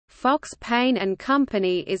Fox Paine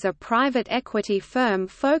Company is a private equity firm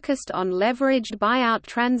focused on leveraged buyout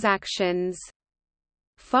transactions.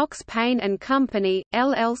 Fox Paine Company,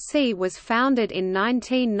 LLC was founded in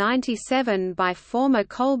 1997 by former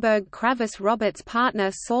Kohlberg-Kravis-Roberts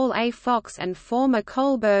partner Saul A. Fox and former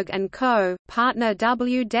Kohlberg & Co. partner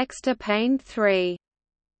W. Dexter Paine III.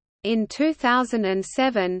 In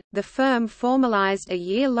 2007, the firm formalized a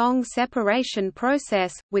year-long separation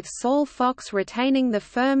process, with Saul Fox retaining the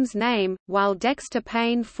firm's name, while Dexter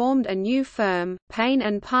Paine formed a new firm, Paine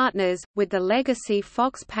 & Partners, with the legacy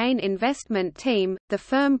Fox Paine investment team. The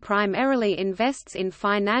firm primarily invests in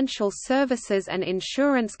financial services and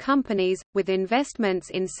insurance companies, with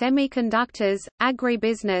investments in semiconductors,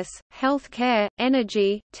 agribusiness, healthcare,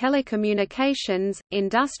 energy, telecommunications,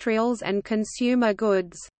 industrials and consumer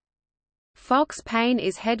goods. Fox Paine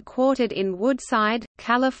is headquartered in Woodside,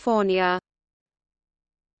 California.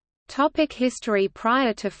 History.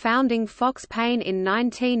 Prior to founding Fox Paine in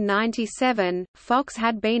 1997, Fox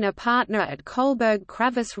had been a partner at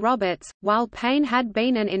Kohlberg-Kravis-Roberts, while Paine had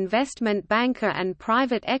been an investment banker and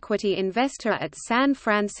private equity investor at San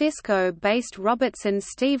Francisco-based Robertson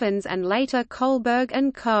Stephens and later Kohlberg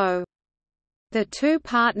 & Co. The two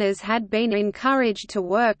partners had been encouraged to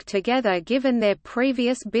work together given their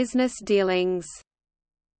previous business dealings.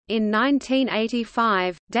 In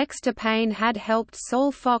 1985, Dexter Paine had helped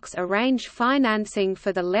Saul Fox arrange financing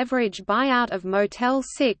for the leverage buyout of Motel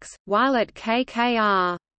 6, while at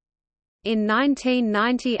KKR. In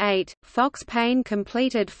 1998, Fox Paine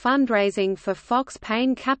completed fundraising for Fox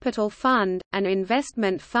Paine Capital Fund, an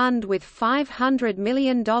investment fund with $500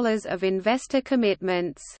 million of investor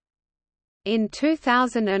commitments. In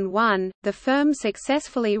 2001, the firm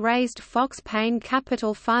successfully raised Fox Paine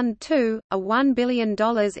Capital Fund II, a $1 billion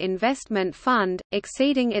investment fund,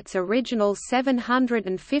 exceeding its original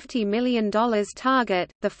 $750 million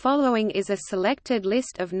target. The following is a selected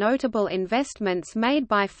list of notable investments made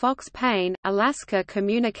by Fox Paine: Alaska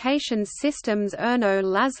Communications Systems, Erno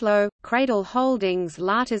Laszlo, Cradle Holdings,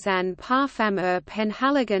 L'artisan Parfumeur,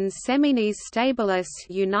 Penhaligon's Semines Stabilis,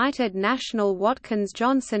 United National, Watkins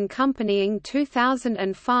Johnson Company. In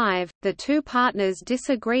 2005, the two partners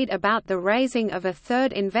disagreed about the raising of a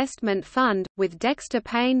third investment fund, with Dexter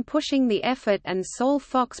Paine pushing the effort and Saul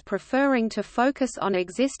Fox preferring to focus on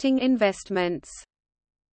existing investments.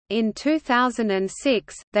 In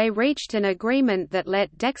 2006, they reached an agreement that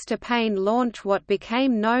let Dexter Paine launch what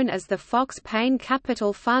became known as the Fox Paine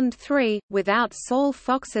Capital Fund III, without Saul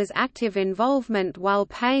Fox's active involvement, while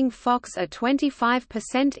paying Fox a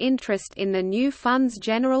 25% interest in the new fund's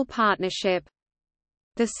general partnership.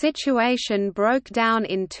 The situation broke down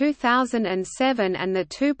in 2007 and the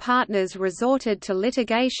two partners resorted to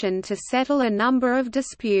litigation to settle a number of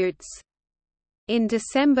disputes. In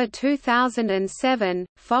December 2007,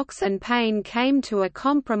 Fox and Paine came to a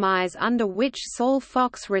compromise under which Saul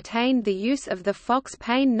Fox retained the use of the Fox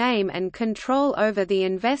Paine name and control over the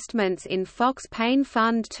investments in Fox Paine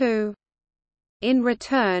Fund II. In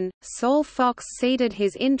return, Saul Fox ceded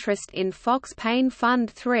his interest in Fox Paine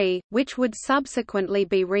Fund III, which would subsequently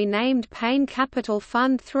be renamed Paine Capital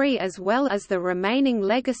Fund III, as well as the remaining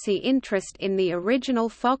legacy interest in the original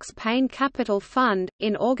Fox Paine Capital Fund.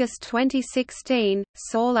 In August 2016,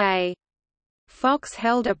 Saul A. Fox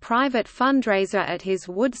held a private fundraiser at his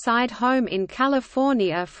Woodside home in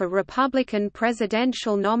California for Republican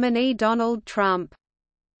presidential nominee Donald Trump.